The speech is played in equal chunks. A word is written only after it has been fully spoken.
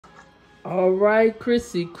All right,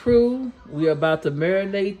 Crissy Crew, we're about to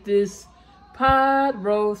marinate this pot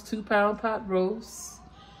roast, 2-pound pot roast.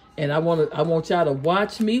 And I want y'all to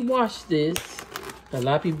watch me wash this. A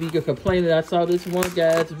lot of people be complaining. I saw this one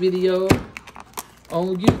guy's video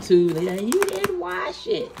on YouTube. And you didn't wash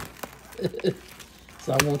it.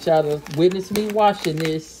 So I want y'all to witness me washing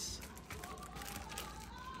this.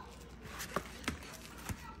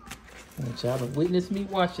 I want y'all to witness me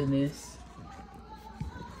washing this.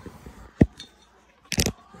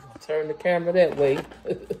 Turn the camera that way.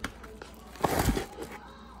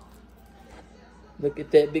 Look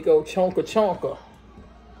at that big old chonka.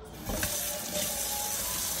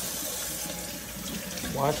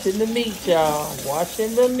 Washing the meat, y'all.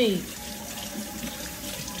 Washing the meat.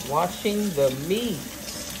 Washing the meat.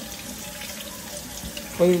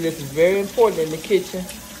 Cleaning this is very important in the kitchen.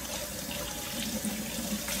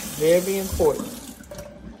 Very important.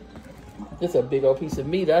 This is a big old piece of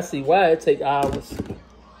meat. I see why it take hours.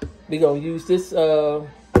 We're going to use this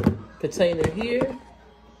container here.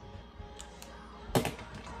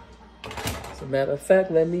 As a matter of fact,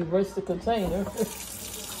 let me rinse the container.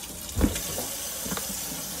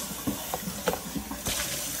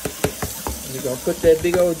 We're going to put that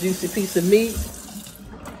big old juicy piece of meat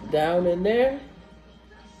down in there.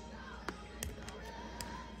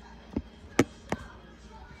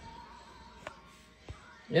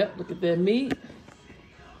 Yep, look at that meat.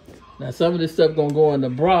 Now some of this stuff gonna go in the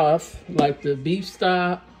broth, like the beef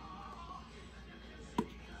stock,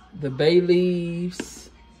 the bay leaves,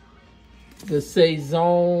 the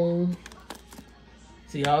saison.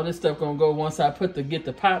 See, all this stuff gonna go once I put get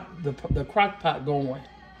the crock pot going.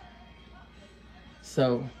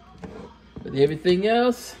 So, but everything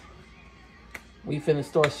else, we finna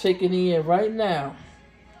start shaking in right now.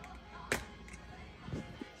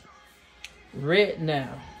 Right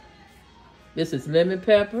now. This is lemon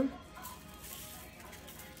pepper.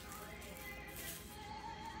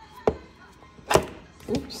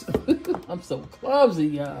 Oops, I'm so clumsy,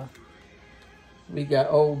 y'all. We got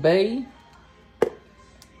Old Bay.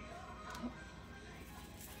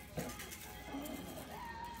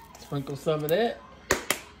 Sprinkle some of that.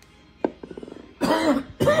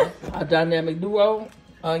 Our dynamic duo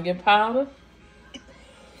onion powder.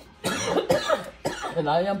 And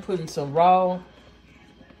I am putting some raw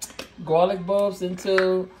garlic bulbs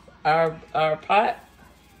into our pot.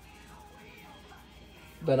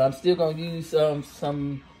 But I'm still going to use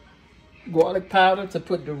some garlic powder to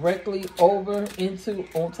put directly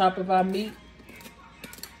on top of our meat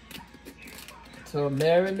to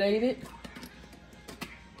marinate it.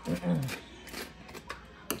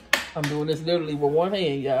 I'm doing this literally with one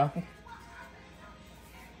hand, y'all.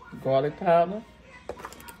 Garlic powder.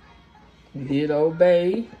 We did Old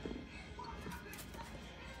Bay.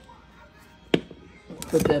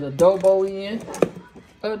 Put that adobo in.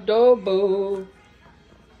 Adobo.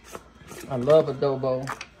 I love adobo.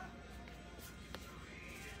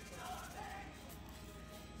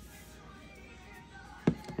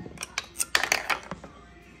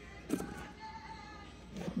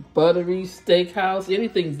 Buttery steakhouse.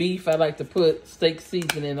 Anything beef, I like to put steak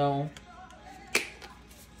seasoning on.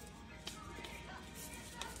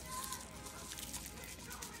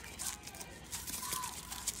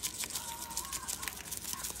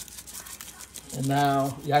 And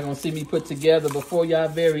now, y'all gonna see me put together before y'all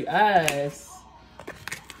very eyes.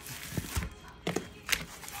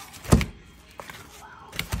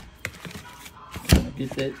 Get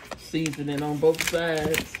that seasoning on both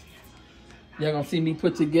sides. Y'all gonna see me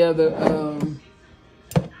put together,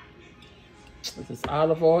 this is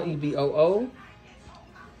olive oil, EVOO.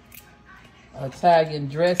 Italian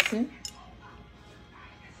dressing.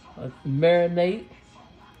 Marinade.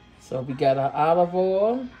 So we got our olive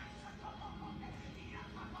oil.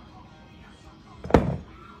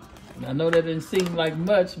 I know that didn't seem like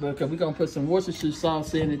much, but we're gonna put some Worcestershire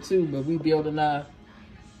sauce in it too. But we building our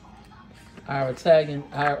Italian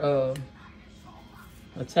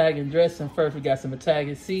dressing first. We got some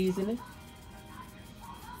Italian seasoning.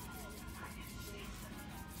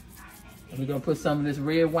 And we're gonna put some of this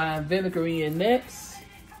red wine vinegar in next.